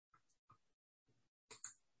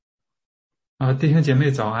弟兄姐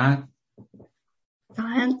妹早安。早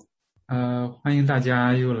安。欢迎大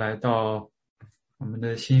家又来到我们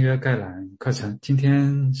的新约概览课程。今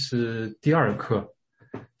天是第二课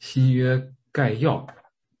新约概要。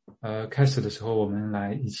开始的时候我们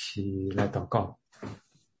来一起来祷告。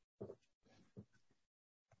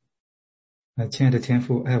亲爱的天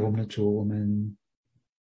父，爱我们的主，我们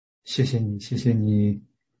谢谢你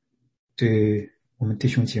对我们弟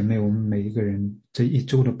兄姐妹，我们每一个人这一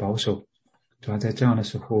周的保守。主要在这样的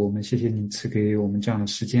时候，我们谢谢你赐给我们这样的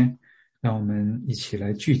时间，让我们一起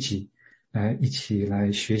来聚集，一起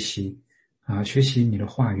来学习学习你的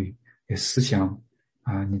话语，也思想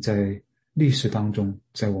你在历史当中，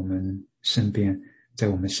在我们身边，在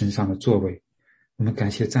我们身上的作为。我们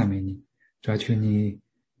感谢赞美你，主要求你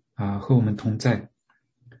和我们同在，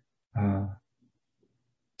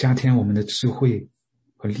加添我们的智慧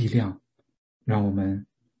和力量，让我们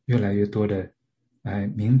越来越多的来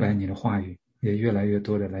明白你的话语，也越来越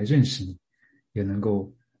多的来认识你，也能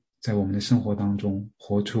够在我们的生活当中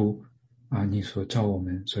活出你所照我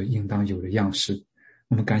们所应当有的样式。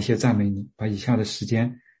我们感谢赞美你，把以下的时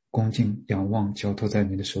间恭敬仰望交托在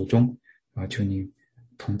你的手中，求你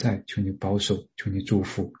同在，求你保守，求你祝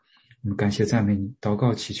福。我们感谢赞美你，祷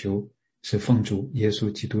告祈求是奉主耶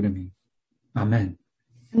稣基督的名，阿们。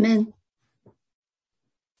Amen。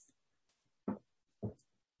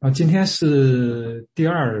今天是第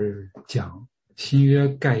二讲新约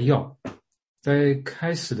概要。在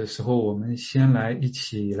开始的时候，我们先来一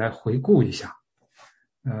起来回顾一下，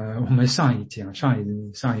我们上一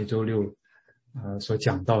周六所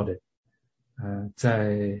讲到的，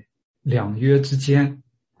在两约之间，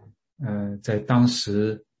在当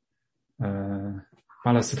时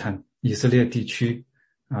巴勒斯坦以色列地区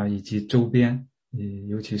以及周边，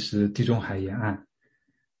尤其是地中海沿岸，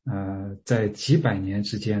在几百年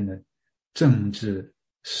之间的政治、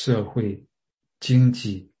社会、经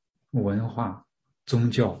济、文化、宗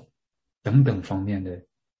教等等方面的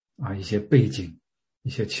一些背景、一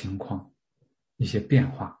些情况、一些变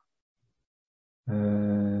化。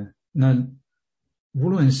那无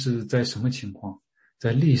论是在什么情况，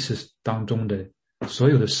在历史当中的所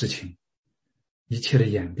有的事情，一切的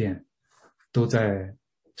演变都在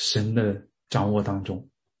神的掌握当中，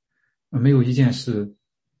没有一件事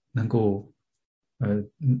能够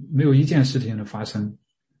没有一件事情的发生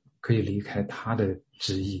可以离开他的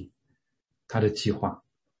旨意，他的计划。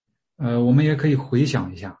我们也可以回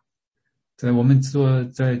想一下，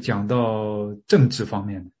在讲到政治方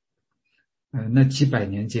面的那几百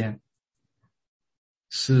年间，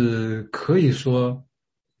是可以说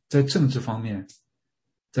在政治方面，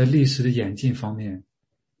在历史的演进方面，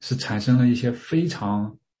是产生了一些非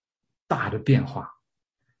常大的变化，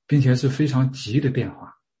并且是非常急的变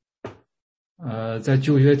化。在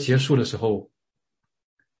旧约结束的时候，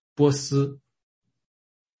波斯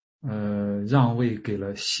让位给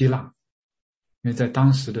了希腊，因为在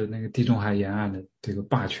当时的那个地中海沿岸的这个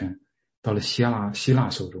霸权到了希腊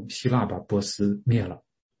手中，希腊把波斯灭了。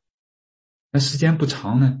那时间不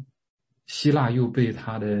长呢，希腊又被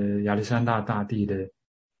他的亚历山大大帝的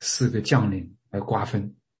4个将领来瓜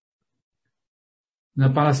分。那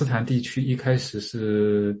巴勒斯坦地区一开始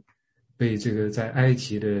是被这个在埃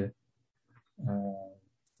及的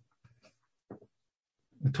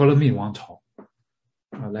托勒密王朝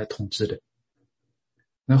来统治的。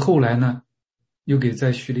那后来呢，又给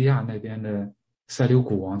在叙利亚那边的塞琉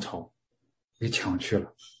古王朝给抢去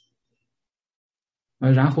了。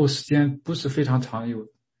然后时间不是非常长，有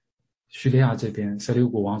叙利亚这边塞琉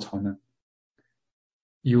古王朝呢，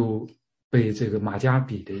又被这个马加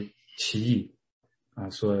比的起义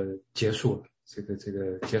所结束了，这个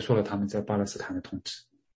结束了他们在巴勒斯坦的统治。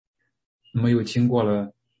那么又经过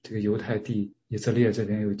了这个犹太地以色列这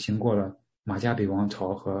边，又经过了马加比王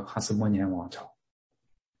朝和哈斯莫年王朝。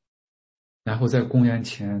然后在公元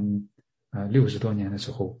前60多年的时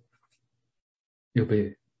候，又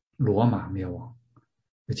被罗马灭亡，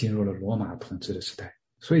又进入了罗马统治的时代。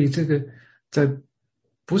所以这个在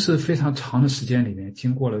不是非常长的时间里面，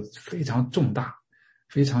经过了非常重大、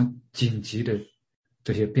非常紧急的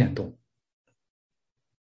这些变动。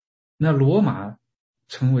那罗马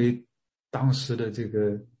成为当时的这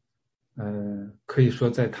个可以说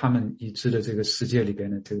在他们已知的这个世界里边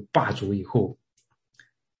的这个霸主以后，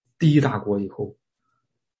第一大国以后，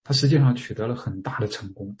它实际上取得了很大的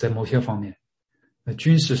成功，在某些方面，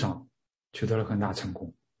军事上取得了很大成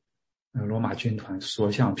功，罗马军团所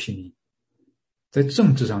向披靡。在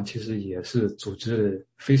政治上其实也是组织的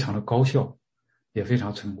非常的高效，也非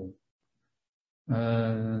常成功。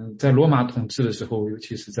在罗马统治的时候，尤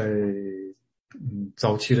其是在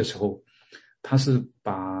早期的时候，他是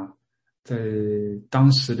把在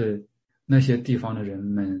当时的那些地方的人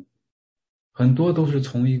们很多都是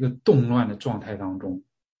从一个动乱的状态当中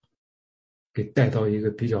给带到一个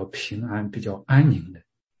比较平安、比较安宁的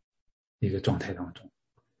一个状态当中，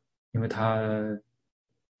因为他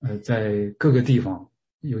在各个地方，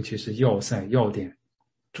尤其是要塞、要点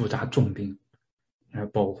驻扎重兵来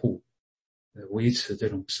保护、维持这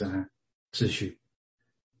种治安秩序，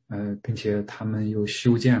并且他们又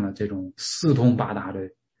修建了这种四通八达的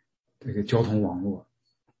这个交通网络，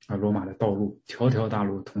罗马的道路条条大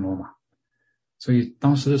路通罗马，所以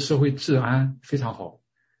当时的社会治安非常好，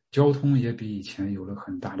交通也比以前有了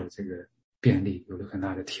很大的这个便利，有了很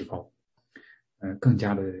大的提高，更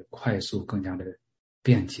加的快速，更加的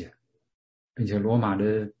便捷，并且罗马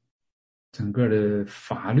的整个的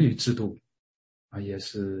法律制度也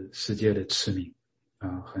是世界的驰名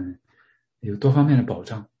很有多方面的保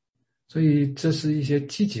障，所以这是一些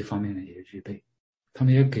积极方面的一个预备，他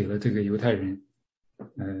们也给了这个犹太人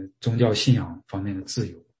宗教信仰方面的自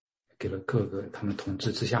由，给了各个他们统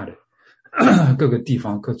治之下的各个地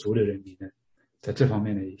方各族的人民呢，在这方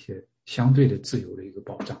面的一些相对的自由的一个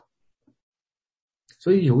保障，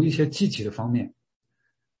所以有一些积极的方面，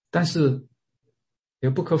但是也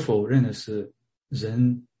不可否认的是，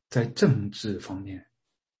人在政治方面，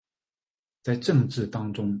在政治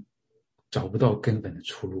当中找不到根本的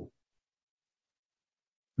出路。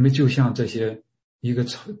那么就像这些一个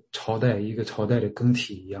朝代一个朝代的更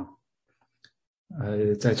替一样，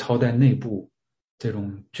在朝代内部这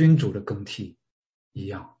种君主的更替一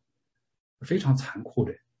样，非常残酷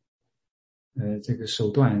的，这个手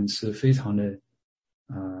段是非常的，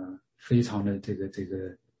非常的这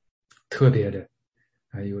个特别的，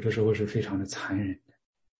有的时候是非常的残忍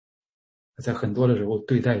的，在很多的时候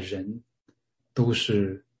对待人都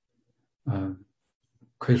是，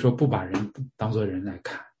可以说不把人当作人来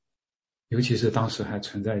看，尤其是当时还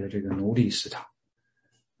存在着这个奴隶市场，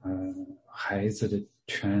孩子的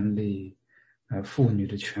权利，妇女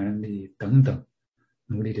的权利等等，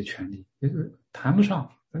奴隶的权利，谈不上，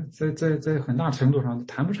在很大程度上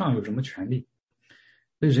谈不上有什么权利。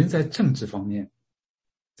所以人在政治方面，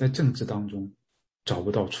在政治当中找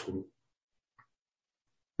不到出路。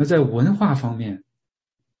那在文化方面，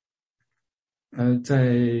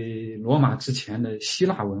在罗马之前的希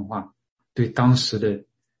腊文化对当时的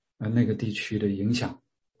那个地区的影响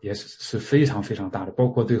也是非常非常大的，包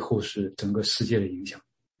括对后世整个世界的影响。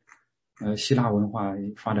希腊文化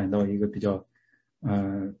发展到一个比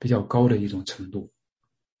较高的一种程度，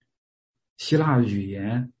希腊语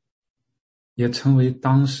言也成为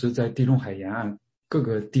当时在地中海沿岸各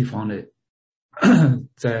个地方的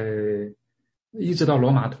在一直到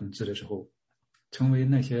罗马统治的时候，成为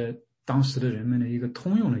那些当时的人们的一个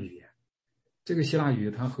通用的语言。这个希腊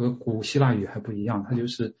语它和古希腊语还不一样，它就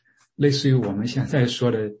是类似于我们现在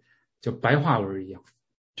说的叫白话文一样，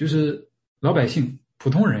就是老百姓普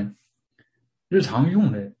通人日常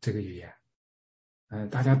用的这个语言，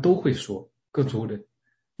大家都会说，各族的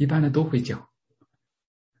一般的都会讲。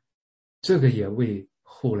这个也为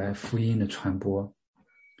后来福音的传播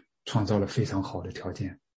创造了非常好的条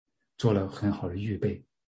件，做了很好的预备。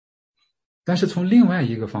但是从另外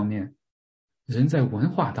一个方面，人在文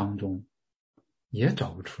化当中也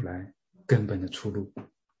找不出来根本的出路。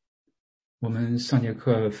我们上节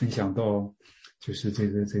课分享到，就是这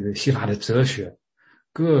个希腊的哲学，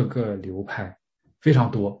各个流派非常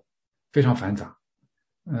多，非常繁杂，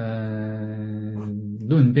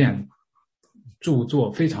论辩著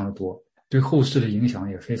作非常的多，对后世的影响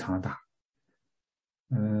也非常的大。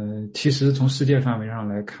其实从世界范围上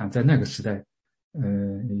来看，在那个时代，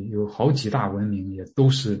有好几大文明也都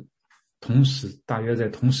是大约在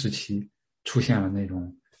同时期出现了那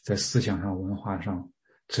种在思想上、文化上、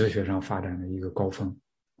哲学上发展的一个高峰。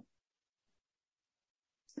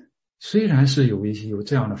虽然是有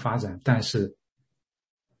这样的发展，但是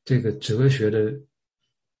这个哲学的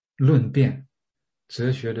论辩、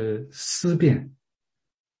哲学的思辨，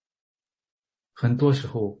很多时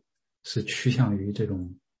候是趋向于这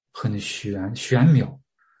种很玄渺、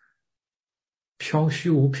虚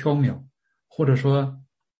无缥缈，或者说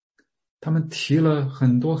他们提了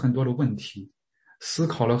很多很多的问题，思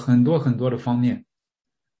考了很多很多的方面，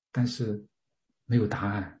但是没有答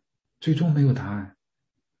案，最终没有答案，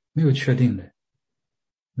没有确定的，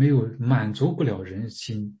没有满足不了人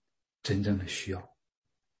心真正的需要。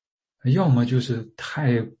要么就是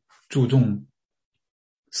太注重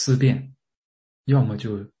思辨，要么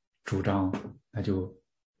就主张那就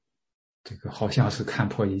这个好像是看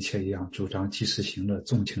破一切一样，主张及时行乐，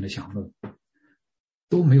纵情的享乐，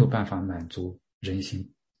都没有办法满足人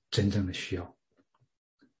心真正的需要。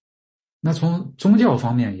那从宗教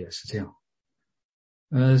方面也是这样，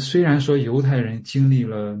虽然说犹太人经历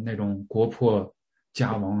了那种国破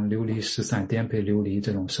家亡、流离失散、颠沛流离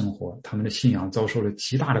这种生活，他们的信仰遭受了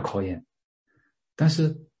极大的考验，但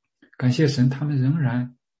是感谢神，他们仍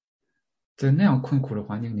然在那样困苦的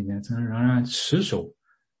环境里面，仍然持守，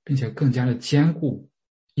并且更加的坚固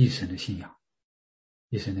一神的信仰。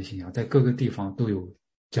一神的信仰在各个地方都有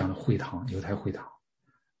这样的会堂，犹太会堂，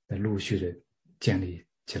在陆续的建立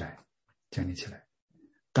起来。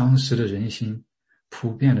当时的人心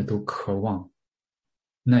普遍的都渴望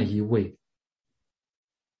那一位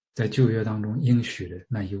在旧约当中应许的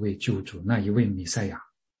那一位救主，那一位弥赛亚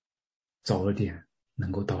早了点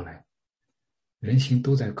能够到来，人心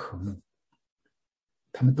都在渴慕，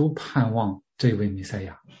他们都盼望这位弥赛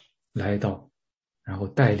亚来到，然后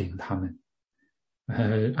带领他们，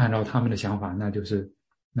按照他们的想法，那就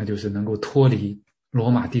是能够脱离罗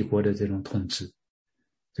马帝国的这种统治，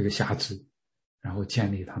这个辖制，然后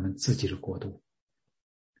建立他们自己的国度。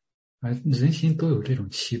人心都有这种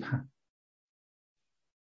期盼，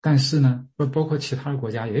但是呢，包括其他的国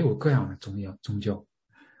家也有各样的宗教，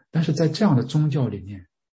但是在这样的宗教里面，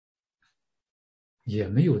也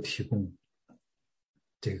没有提供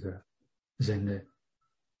这个人的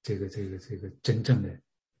这个真正的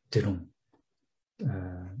这种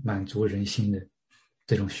满足人心的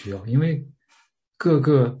这种需要，因为各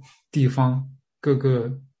个地方、各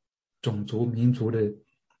个种族、民族的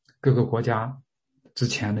各个国家之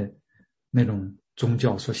前的那种宗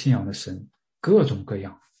教所信仰的神，各种各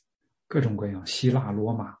样，希腊、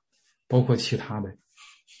罗马，包括其他的，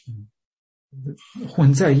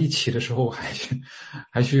混在一起的时候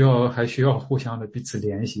还需要互相的彼此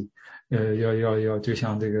联系，要就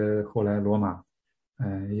像这个后来罗马，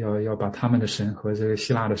要把他们的神和这个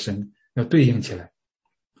希腊的神要对应起来，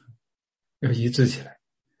要一致起来。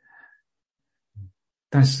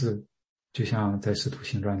但是就像在使徒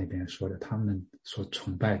行传里边说的，他们所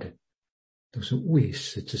崇拜的都是未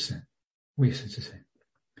识之神。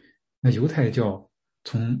那犹太教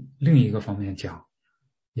从另一个方面讲，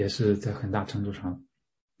也是在很大程度上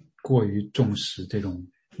过于重视这种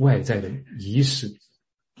外在的仪式，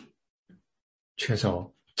缺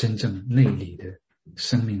少真正内里的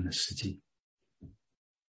生命的实际。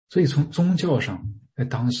所以从宗教上，在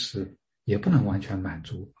当时也不能完全满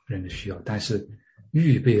足人的需要，但是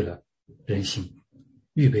预备了人心。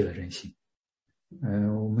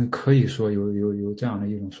我们可以说有这样的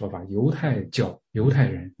一种说法，犹太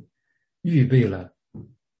人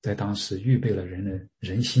在当时预备了人的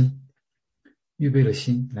人心，预备了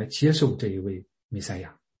心来接受这一位弥赛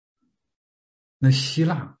亚。那希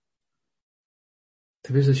腊，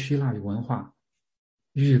特别是希腊的文化，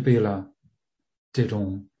预备了这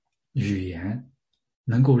种语言，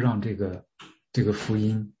能够让这个福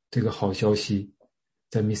音，这个好消息，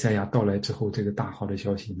在弥赛亚到来之后，这个大好的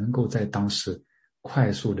消息能够在当时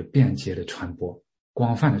快速的、便捷的传播，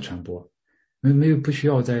广泛的传播，不需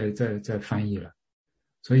要再翻译了。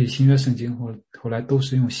所以新约圣经后来都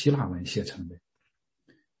是用希腊文写成的，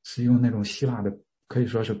是用那种希腊的可以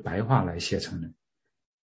说是白话来写成的，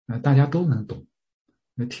大家都能懂，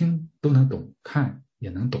听都能懂，看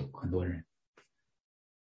也能懂，很多人。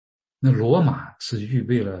那罗马是预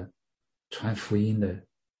备了传福音的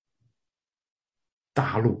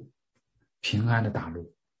大路，平安的大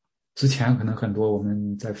路。之前可能很多我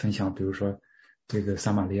们在分享，比如说这个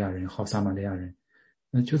撒玛利亚人，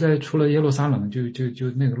就在除了耶路撒冷，就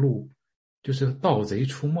那个路就是盗贼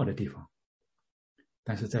出没的地方。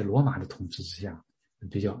但是在罗马的统治之下，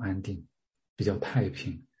比较安定，比较太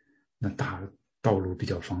平，那道路比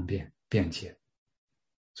较方便便捷，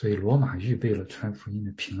所以罗马预备了传福音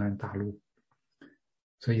的平安大路。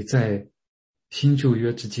所以在新旧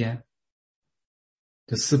约之间，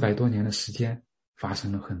这400多年的时间，发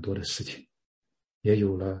生了很多的事情，也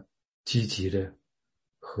有了积极的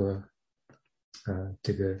和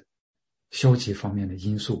这个消极方面的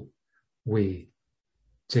因素，为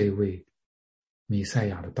这位弥赛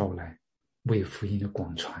亚的到来，为福音的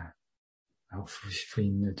广传，然后福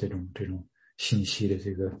音的这种信息的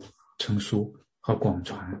这个成书和广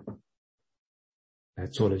传，来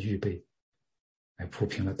做了预备，来铺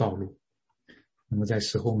平了道路。那么在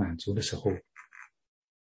时候满足的时候，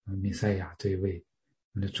弥赛亚这一位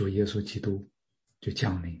我们的主耶稣基督就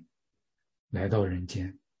降临，来到人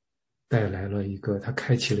间，带来了他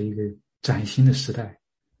开启了一个崭新的时代，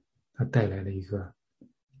他带来了一个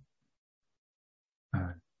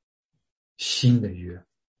新的约，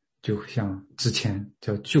就像之前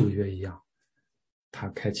叫旧约一样，他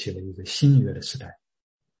开启了一个新约的时代。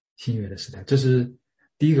这是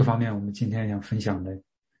第一个方面，我们今天想分享的，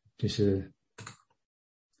就是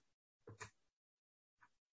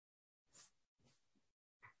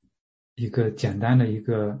一个简单的一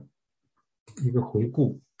个回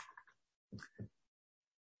顾。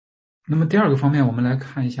那么第二个方面，我们来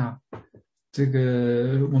看一下这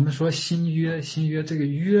个，我们说新约这个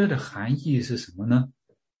约的含义是什么呢？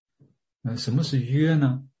什么是约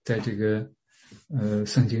呢？在这个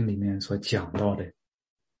圣经里面所讲到的，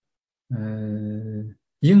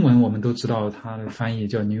英文我们都知道它的翻译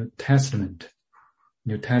叫 New Testament，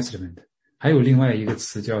 还有另外一个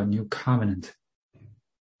词叫 New Covenant。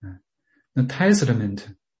那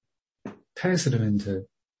Testament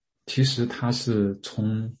其实它是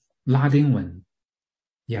从拉丁文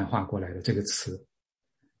演化过来的这个词，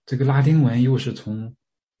这个拉丁文又是从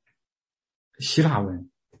希腊文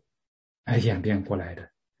演变过来的。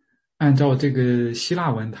按照这个希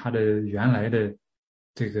腊文它的原来的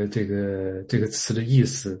这个词的意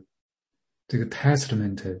思，这个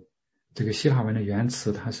Testament 这个希腊文的原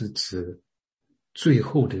词，它是指最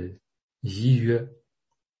后的遗约，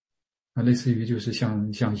类似于就是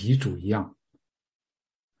像遗嘱一样。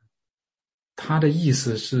它的意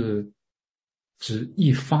思是指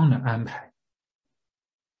一方的安排，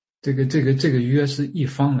这个约是一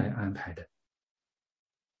方来安排的，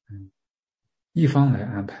一方来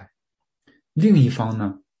安排，另一方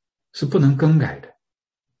呢是不能更改的，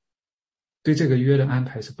对这个约的安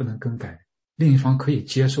排是不能更改的，另一方可以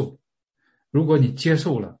接受。如果你接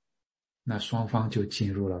受了，那双方就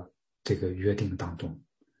进入了这个约定当中，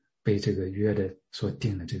被这个约的所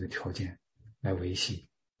定的这个条件来维系。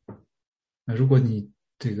那如果你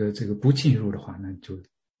这个不进入的话，那就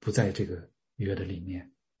不在这个约的里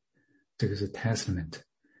面。这个是 Testament，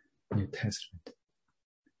 New Testament。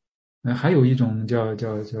还有一种叫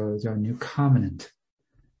New Covenant。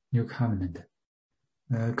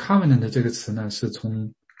 Covenant 这个词呢是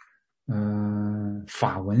从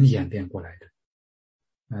法文演变过来的，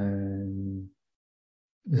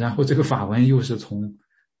然后这个法文又是从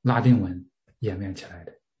拉丁文演变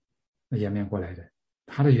过来的。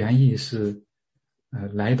它的原意是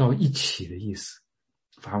来到一起的意思，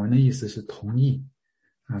法文的意思是同意，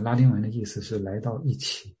拉丁文的意思是来到一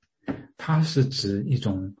起。它是指一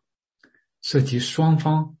种涉及双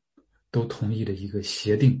方都同意的一个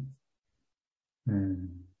协定，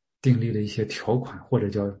订立的一些条款，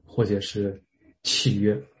或者是契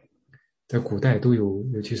约。在古代都有，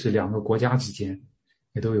尤其是两个国家之间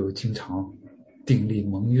也都有经常订立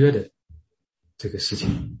盟约的这个事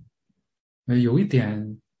情。有一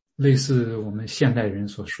点类似我们现代人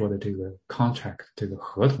所说的这个 contract， 这个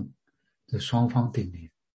合同，这双方订立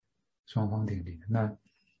的。那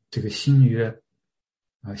这个新约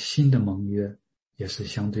新的盟约也是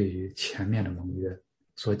相对于前面的盟约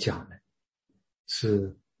所讲的，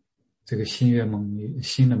是这个新的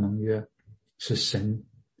盟约是神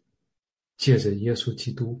借着耶稣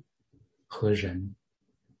基督和人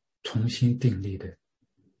重新订立的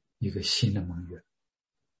一个新的盟约。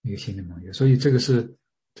所以这个是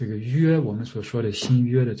这个约，我们所说的新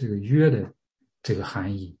约的这个约的这个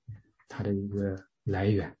含义，它的一个来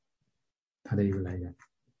源。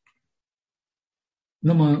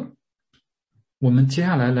那么我们接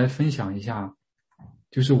下来分享一下，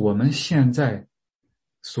就是我们现在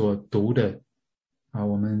所读的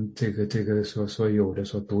我们这个所有的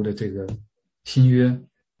所读的这个新约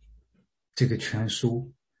这个全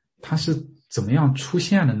书，它是怎么样出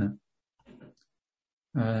现的呢？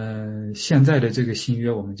现在的这个新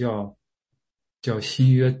约我们叫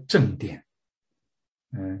新约正典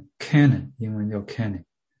，canon， 英文叫 canon。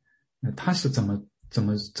它是怎么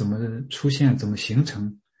出现，怎么形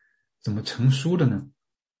成，怎么成书的呢？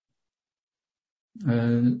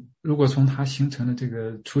如果从它形成的这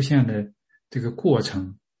个出现的这个过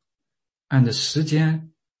程，按照时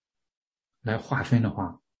间来划分的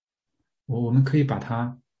话，我们可以把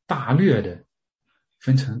它大略的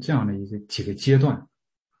分成这样的几个阶段，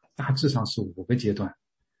大致上是5个阶段。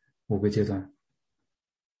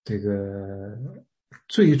这个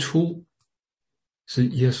最初是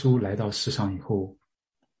耶稣来到世上以后，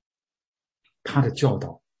他的教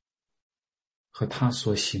导和他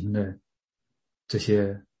所行的这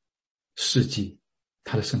些事迹，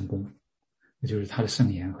他的圣功，也就是他的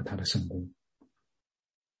圣言和他的圣功。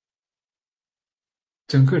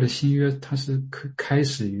整个的新约它是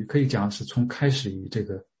可以讲是从开始于这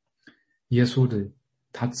个耶稣的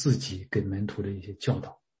他自己给门徒的一些教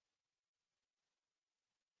导。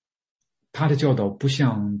他的教导不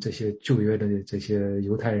像这些旧约的这些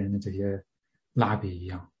犹太人的这些拉比一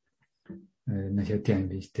样，那些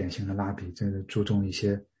典型的拉比，真的注重一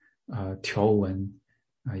些条文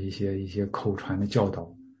一些口传的教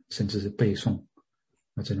导，甚至是背诵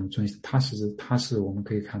这种遵循。他是我们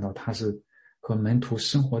可以看到，他是和门徒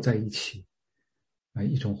生活在一起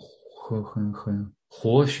一种很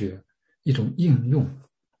活血一种应用。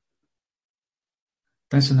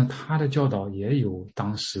但是呢，他的教导也有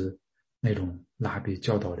当时那种拉比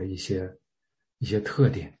教导的一些特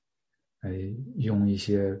点，用一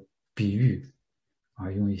些比喻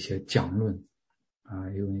啊，用一些讲论啊，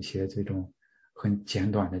用一些这种很简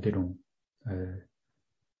短的这种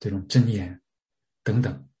箴言等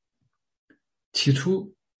等。起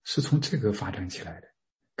初是从这个发展起来的，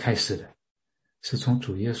开始的，是从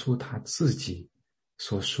主耶稣他自己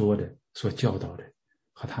所说的、所教导的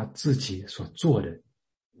和他自己所做的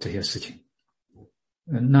这些事情。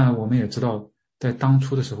那我们也知道，在当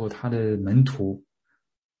初的时候，他的门徒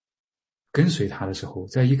跟随他的时候，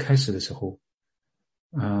在一开始的时候，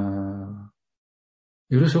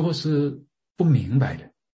有的时候是不明白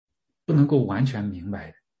的，不能够完全明白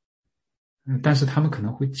的。但是他们可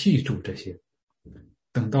能会记住这些，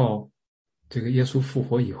等到这个耶稣复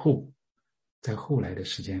活以后，在后来的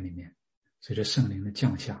时间里面，随着圣灵的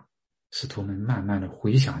降下，使徒们慢慢的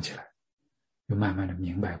回想起来，又慢慢的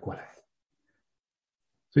明白过来。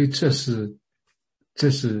所以这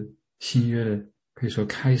是新约的，可以说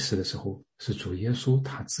开始的时候，是主耶稣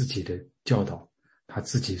他自己的教导，他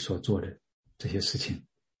自己所做的这些事情。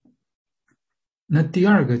那第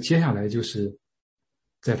二个，接下来就是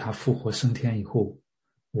在他复活升天以后，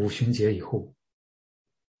五旬节以后，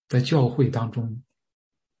在教会当中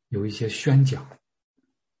有一些宣讲，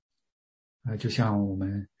就像我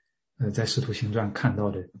们在使徒行传看到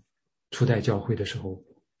的初代教会的时候，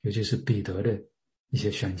尤其是彼得的一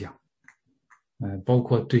些宣讲，包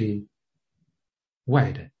括对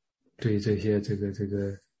外的，对这些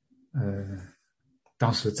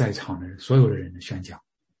当时在场的所有的人的宣讲，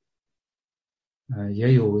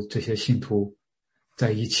也有这些信徒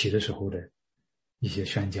在一起的时候的一些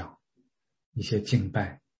宣讲，一些敬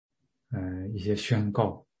拜，一些宣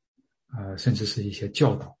告，甚至是一些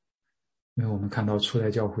教导。因为我们看到初代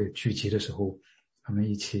教会聚集的时候，他们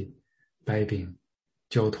一起掰饼、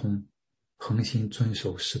交通，恒心遵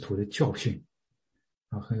守使徒的教训，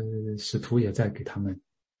和使徒也在给他们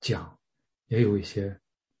讲，也有一些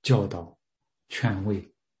教导、劝慰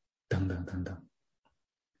等等等等。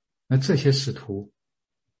那这些使徒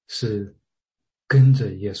是跟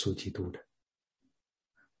着耶稣基督的，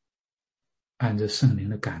按着圣灵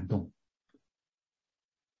的感动，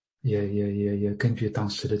也根据当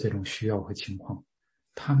时的这种需要和情况，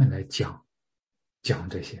他们来讲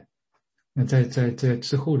这些。那在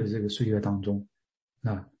之后的这个岁月当中，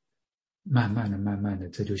那慢慢的，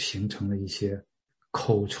这就形成了一些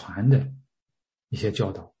口传的一些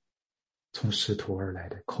教导，从使徒而来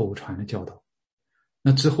的口传的教导。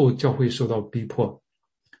那之后教会受到逼迫，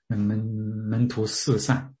门徒四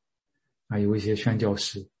散，有一些宣教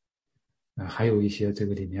士，还有一些这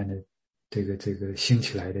个里面的这个兴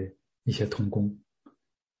起来的一些同工，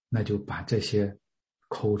那就把这些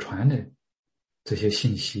口传的这些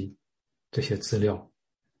信息、这些资料，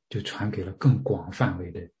就传给了更广范围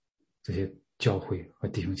的这些教会和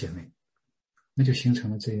弟兄姐妹，那就形成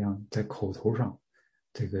了这样在口头上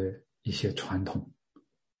这个一些传统，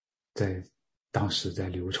在当时在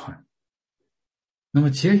流传。那么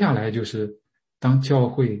接下来就是当教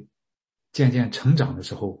会渐渐成长的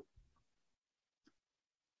时候，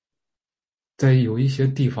在有一些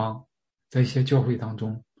地方，在一些教会当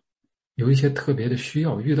中，有一些特别的需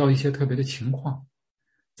要，遇到一些特别的情况，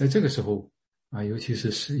在这个时候尤其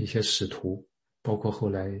是一些使徒，包括后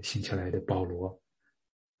来兴起来的保罗，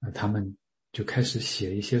他们就开始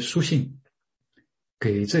写一些书信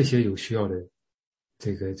给这些有需要的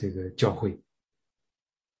这个教会。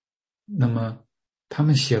那么他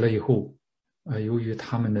们写了以后，由于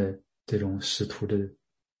他们的这种使徒的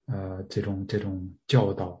这种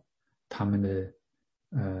教导，他们的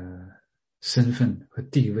身份和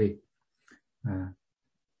地位，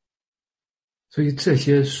所以这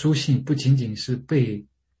些书信不仅仅是被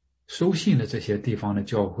收信的这些地方的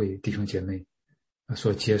教会弟兄姐妹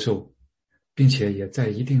所接受，并且也在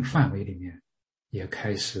一定范围里面也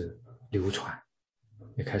开始流传。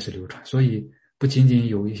所以不仅仅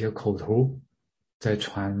有一些口头在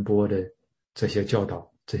传播的这些教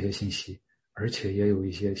导、这些信息，而且也有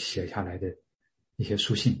一些写下来的一些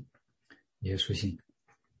书信。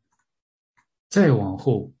再往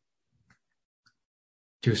后，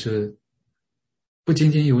就是不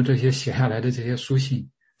仅仅有这些写下来的这些书信，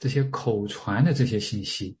这些口传的这些信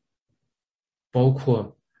息，包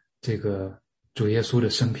括这个主耶稣的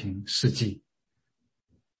生平事迹，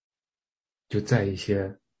就在一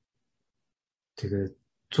些这个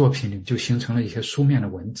作品里就形成了一些书面的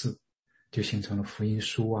文字，就形成了福音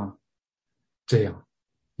书啊，这样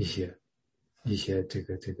一些这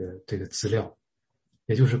个资料，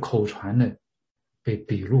也就是口传的被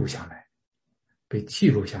笔录下来，被记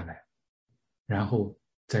录下来，然后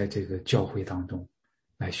在这个教会当中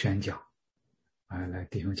来宣讲来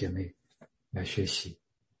弟兄姐妹来学习。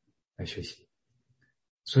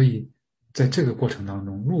所以在这个过程当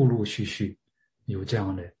中，陆陆续续有这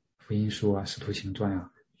样的福音书啊、使徒行传啊，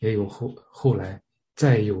也有后来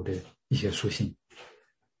再有的一些书信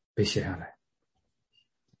被写下来。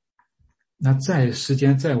那在时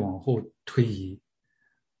间再往后推移，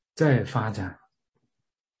再发展，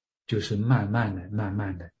就是慢慢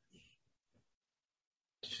的，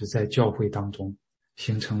就是在教会当中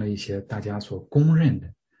形成了一些大家所公认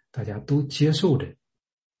的、大家都接受的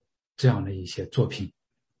这样的一些作品，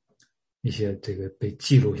一些这个被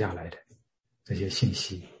记录下来的这些信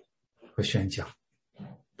息和宣讲，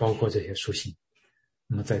包括这些书信。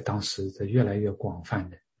那么在当时在越来越广泛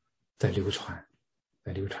的在流传。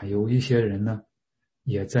有一些人呢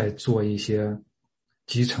也在做一些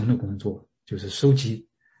集成的工作，就是收集，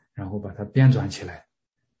然后把它编纂起来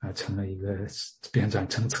成了一个编纂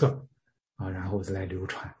成册然后再来流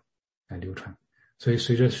传。所以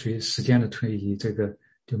随着时间的推移，这个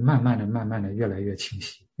就慢慢的越来越清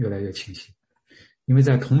晰。因为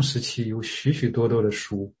在同时期有许许多多的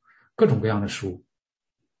书，各种各样的书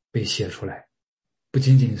被写出来，不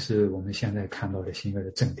仅仅是我们现在看到的新约的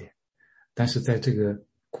正典，但是在这个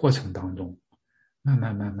过程当中，慢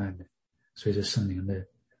慢的，随着圣灵的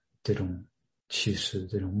这种启示、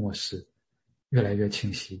这种默示，越来越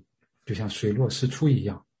清晰，就像水落石出一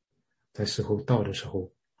样。在时候到的时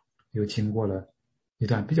候，又经过了一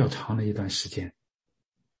段比较长的一段时间，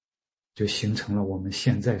就形成了我们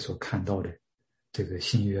现在所看到的这个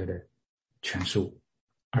新约的全书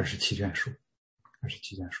，27卷书。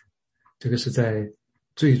这个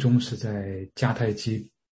最终是在迦太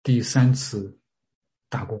基第3次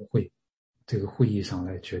大公会这个会议上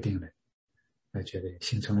来决定的，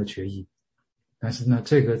形成了决议。但是呢，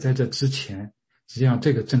这个在这之前，实际上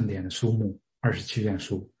这个正典的书目27卷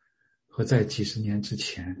书和在几十年之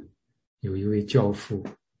前有一位教父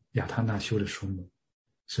亚他那修的书目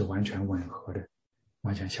是完全吻合的，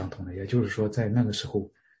完全相同的。也就是说，在那个时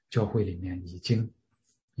候教会里面已经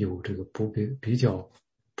有这个比较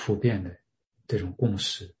普遍的这种共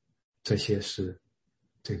识，这些是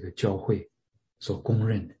这个教会所公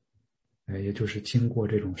认的，也就是经过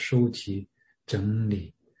这种收集、整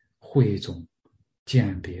理、汇总、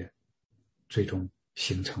鉴别，最终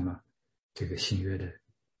形成了这个新约的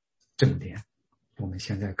正典，我们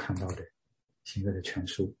现在看到的新约的全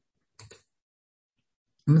书。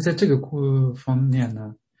那么在这个方面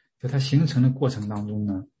呢，在它形成的过程当中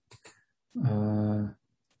呢，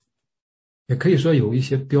也可以说有一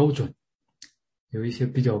些标准，有一些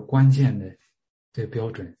比较关键的这个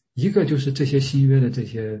标准。一个就是这些新约的这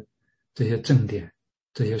些正典、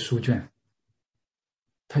这些书卷，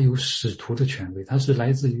它有使徒的权威，它是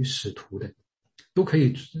来自于使徒的，都可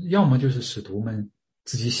以，要么就是使徒们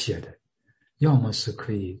自己写的，要么是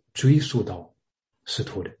可以追溯到使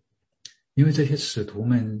徒的。因为这些使徒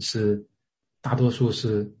们是大多数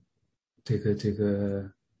是这个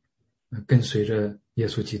跟随着耶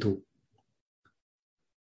稣基督，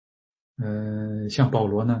像保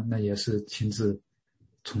罗呢，那也是亲自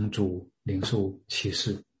从主领受启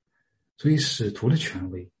示，所以使徒的权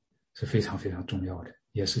威是非常非常重要的，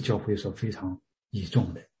也是教会所非常倚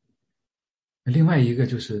重的。另外一个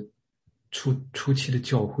就是初期的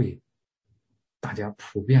教会，大家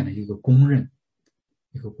普遍的一个公认，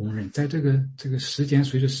在这个时间，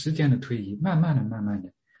随着时间的推移，慢慢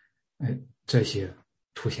的，这些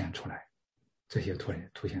凸显出来，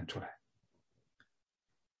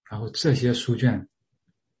然后这些书卷，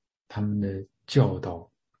他们的教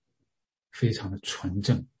导非常的纯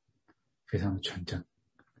正，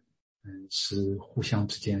是互相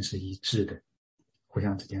之间是一致的，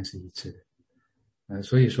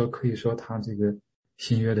所以说可以说他这个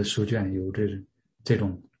新约的书卷有这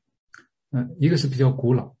种一个是比较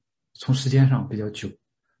古老，从时间上比较久，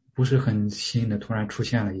不是很新的，突然出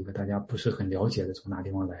现了一个大家不是很了解的从哪地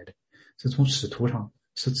方来的，是从使徒上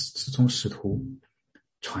是从使徒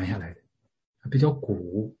传下来的，比较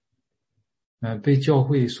古，被教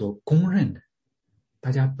会所公认的，大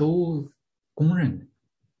家都公认的，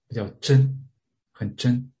比较真，很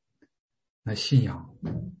真，那信仰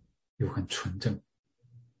又很纯正，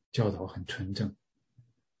教导很纯正，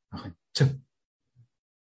很正，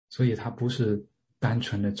所以它不是单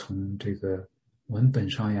纯的从这个文本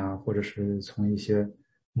上呀，或者是从一些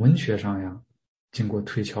文学上呀，经过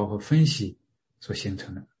推敲和分析所形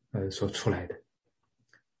成的，所出来的，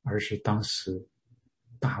而是当时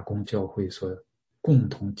大公教会所共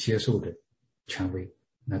同接受的权威。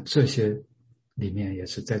那这些里面也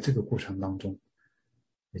是在这个过程当中，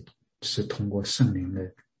是通过圣灵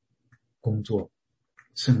的工作，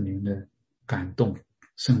圣灵的感动、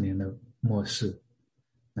圣灵的默示，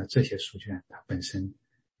那这些书卷它本身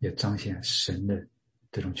也彰显神的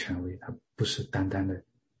这种权威，它不是单单的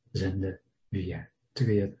人的语言。这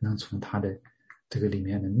个也能从它的这个里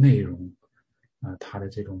面的内容它的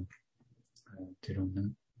这种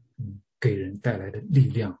能给人带来的力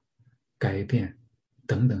量、改变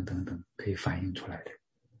等等等等，可以反映出来的。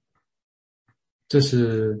这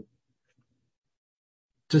是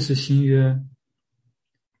新约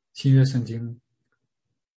圣经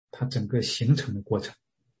它整个形成的过程，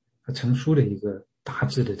它成书的一个大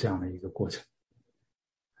致的这样的一个过程。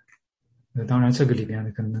当然这个里边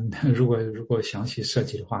可能如果详细涉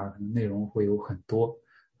及的话，内容会有很多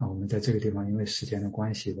我们在这个地方因为时间的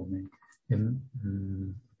关系，我们也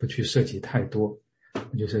不去涉及太多，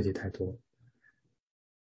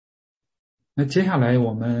那接下来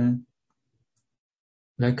我们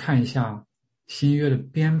来看一下新约的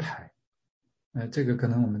编排。这个可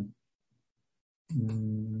能我们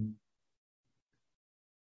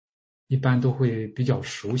一般都会比较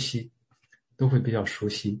熟悉。总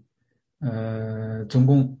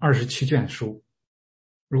共27卷书。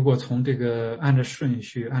如果从这个按照顺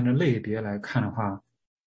序、按照类别来看的话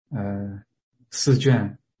，4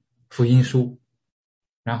卷福音书，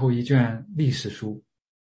然后1卷历史书，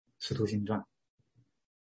使徒行传，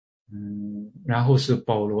然后是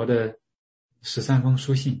保罗的13封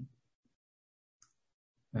书信，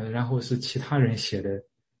然后是其他人写的，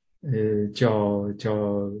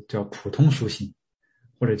叫普通书信，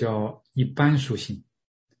或者叫一般书信，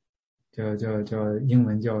叫英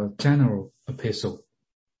文叫 general epistle。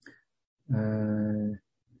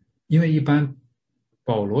因为一般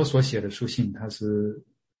保罗所写的书信，它是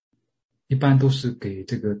一般都是给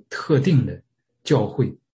这个特定的教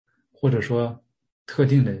会，或者说特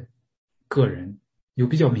定的个人，有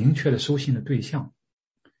比较明确的收信的对象。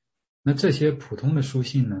那这些普通的书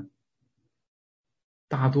信呢，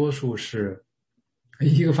大多数是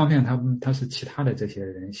一个方面他是其他的这些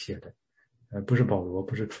人写的，不是保罗，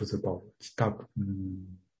不是出自保罗。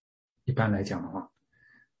一般来讲的话，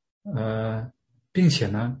并且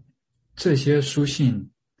呢，这些书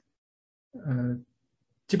信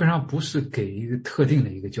基本上不是给一个特定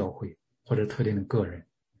的一个教会或者特定的个人，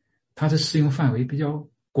它的适用范围比较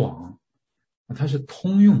广，它是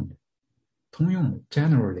通用的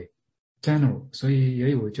general， 所以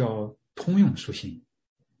也有叫通用书信。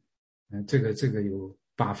这个有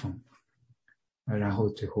8封，然后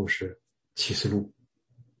最后是启示录，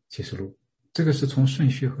这个是从顺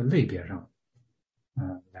序和类别上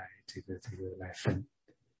来这个来分。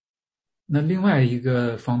那另外一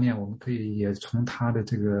个方面，我们可以也从它的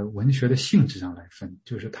这个文学的性质上来分，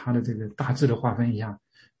就是它的这个大致的划分一下，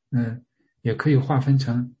也可以划分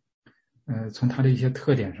成，从它的一些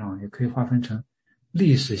特点上，也可以划分成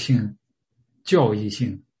历史性、教义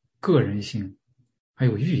性、个人性，还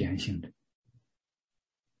有预言性的。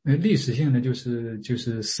历史性的就是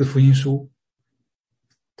4福音书，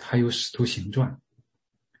还有使徒行传，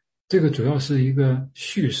这个主要是一个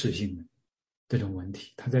叙事性的这种文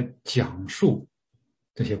体，它在讲述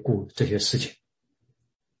这些事情。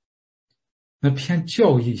那偏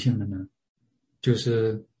教义性的呢，就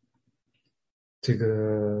是这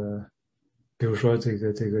个，比如说这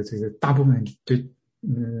个大部分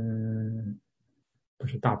不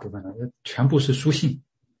是大部分了，全部是书信，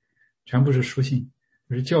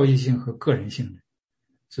就是教义性和个人性的，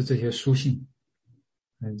是这些书信，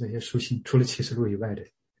这些书信除了启示录以外的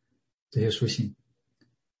这些书信。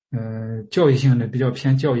教义性的比较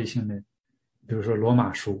偏教义性的，比如说罗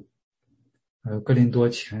马书，哥林多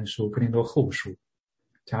前书、哥林多后书、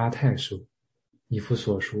加拉太书、以弗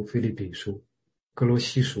所书、腓立比书、哥罗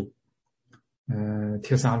西书，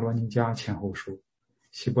帖撒罗尼迦前后书、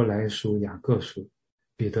希伯来书、雅各书、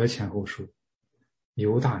彼得前后书、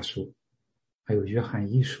犹大书，还有约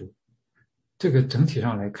翰一书。这个整体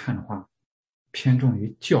上来看的话，偏重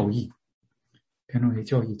于教义，这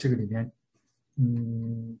个里面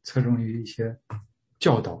侧重于一些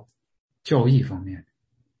教导、教义方面，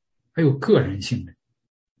还有个人性的。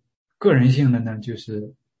个人性的呢，就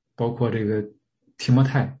是包括这个提摩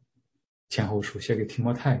太前后书，写给提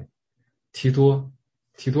摩太、提多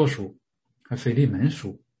书和腓利门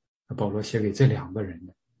书，保罗写给这2个人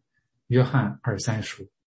的，约翰2、3书，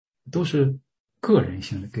都是个人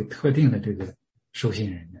性的，给特定的这个收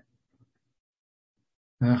信人的。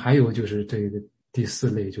还有就是这个第4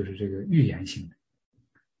类，就是这个预言性的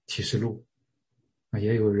启示录，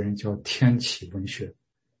也有人叫天启文学，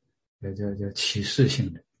叫启示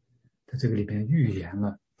性的，在这个里边预言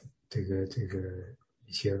了这个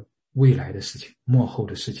一些未来的事情、末后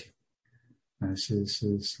的事情，是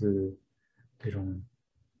这种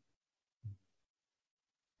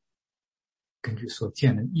根据所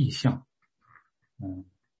见的意象，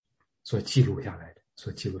所记录下来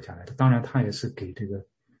的。当然，他也是给这个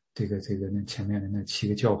那前面的那7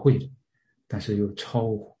个教会的，但是又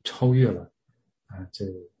超越了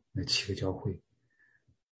那7个教会，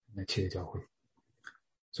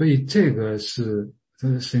所以这个实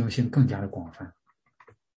用性更加的广泛。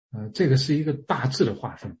这个是一个大致的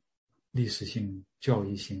划分，历史性、教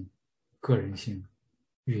义性、个人性、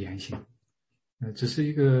预言性，只是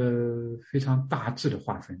一个非常大致的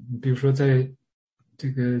划分。你比如说，在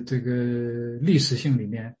这个历史性里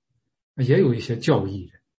面，也有一些教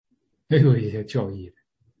义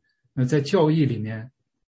的，在教义里面，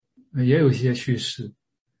也有一些叙事，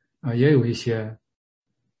也有一些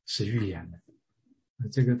是预言的。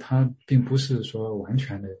这个它并不是说完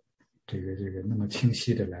全的这个那么清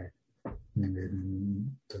晰的来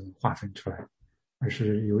都能划分出来，而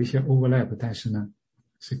是有一些 overlap， 但是呢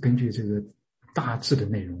是根据这个大致的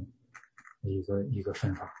内容一个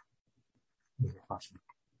分法，一个划分。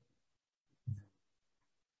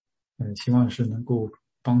希望是能够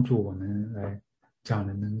帮助我们来这样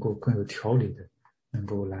的能够更有条理的能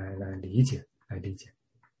够来理解。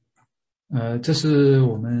这是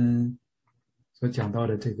我们所讲到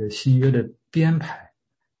的这个新约的编排。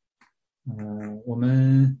我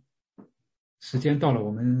们时间到了，我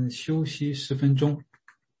们休息10分钟，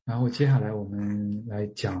然后接下来我们来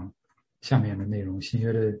讲下面的内容，新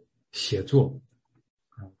约的写作，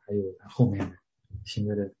还有后面的新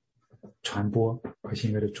约的传播和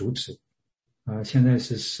新约的主旨。现在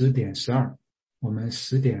是10点12，我们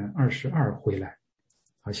10点22回来。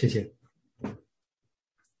好，谢谢。